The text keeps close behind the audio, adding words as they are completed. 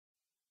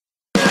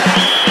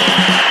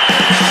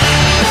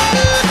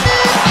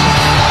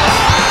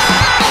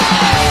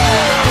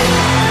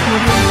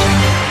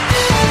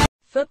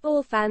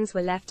Football fans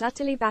were left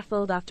utterly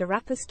baffled after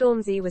rapper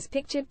Stormzy was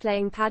pictured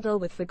playing padel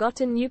with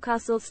forgotten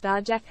Newcastle star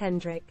Jeff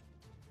Hendrick.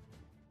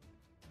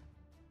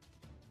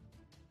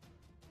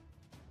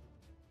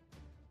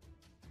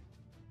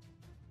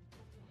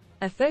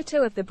 A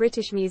photo of the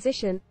British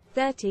musician,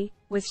 30,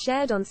 was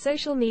shared on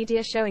social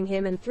media showing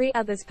him and 3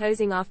 others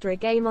posing after a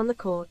game on the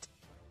court.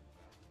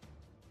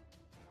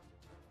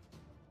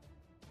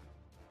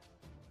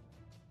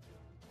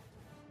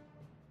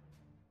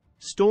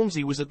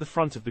 Stormzy was at the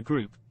front of the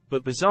group,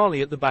 but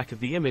bizarrely at the back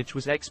of the image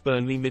was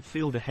ex-Burnley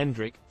midfielder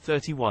Hendrick,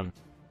 31.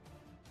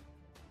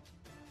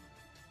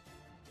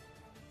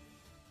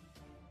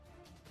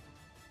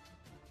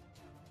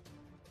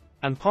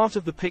 And part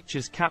of the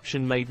picture's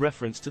caption made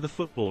reference to the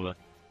footballer.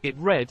 It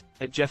read,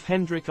 "At Jeff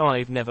Hendrick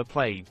I've never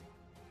played."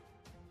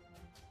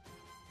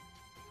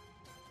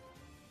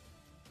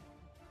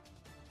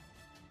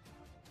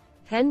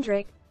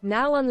 Hendrick,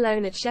 now on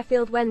loan at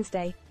Sheffield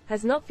Wednesday,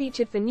 has not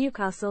featured for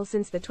Newcastle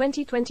since the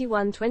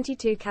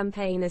 2021-22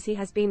 campaign, as he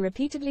has been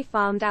repeatedly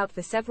farmed out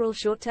for several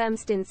short-term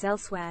stints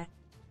elsewhere.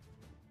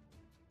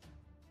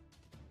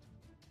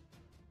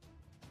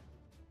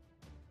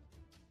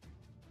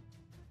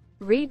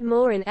 Read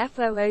more in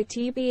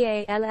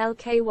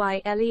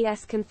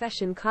FOOTBALLKYLES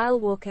confession. Kyle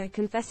Walker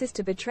confesses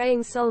to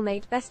betraying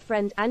soulmate best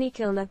friend Annie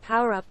Kilner.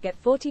 Power up,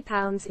 get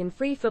 £40 in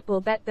free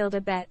football bet builder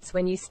bets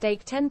when you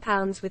stake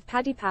 £10 with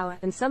Paddy Power.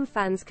 And some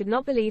fans could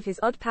not believe his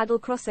odd paddle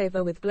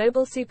crossover with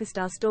global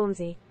superstar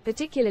Stormzy,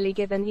 particularly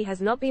given he has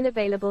not been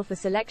available for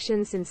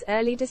selection since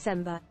early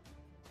December.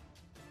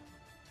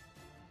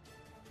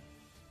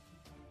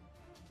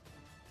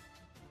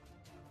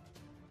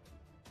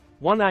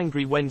 One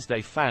angry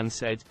Wednesday fan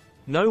said,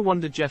 "No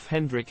wonder Jeff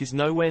Hendrick is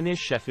nowhere near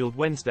Sheffield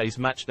Wednesday's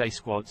matchday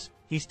squads,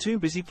 he's too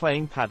busy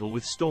playing padel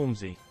with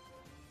Stormzy."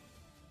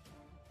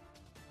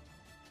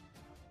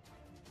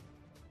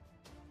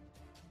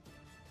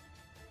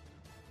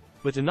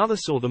 But another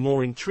saw the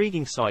more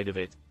intriguing side of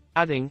it,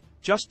 adding,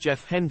 "Just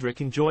Jeff Hendrick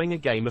enjoying a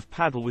game of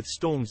padel with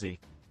Stormzy.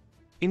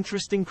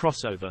 Interesting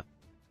crossover."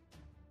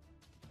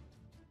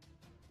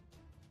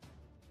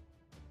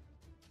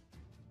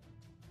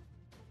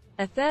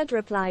 A third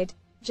replied,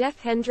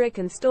 "Jeff Hendrick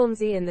and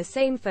Stormzy in the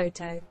same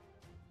photo.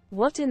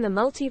 What in the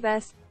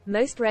multiverse?"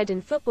 Most read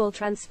in Football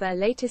Transfer.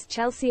 Latest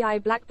Chelsea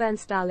Blackburn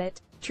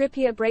starlet,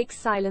 Trippier breaks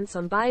silence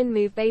on Bayern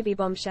move. Baby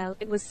bombshell,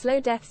 it was slow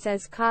death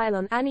says Kyle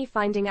on Annie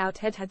finding out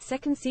Head had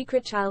second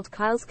secret child.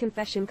 Kyle's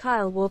confession.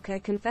 Kyle Walker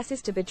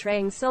confesses to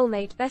betraying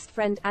soulmate best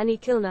friend Annie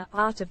Kilner.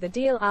 Art of the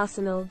deal.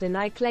 Arsenal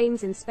deny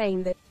claims in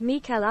Spain that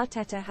Mikel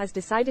Arteta has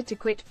decided to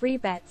quit free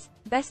bets.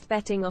 Best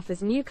betting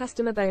offers new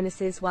customer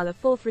bonuses, while a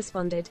fourth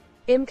responded,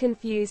 "I'm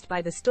confused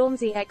by the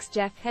Stormzy x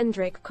Jeff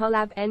Hendrick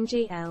collab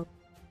NGL."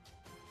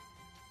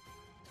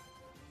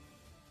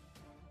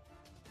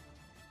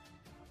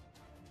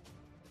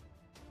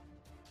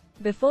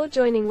 Before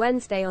joining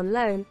Wednesday on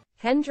loan,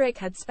 Hendrick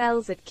had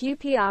spells at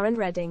QPR and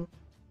Reading.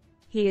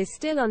 He is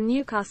still on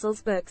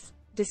Newcastle's books,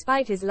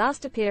 despite his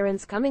last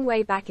appearance coming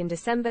way back in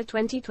December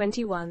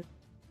 2021.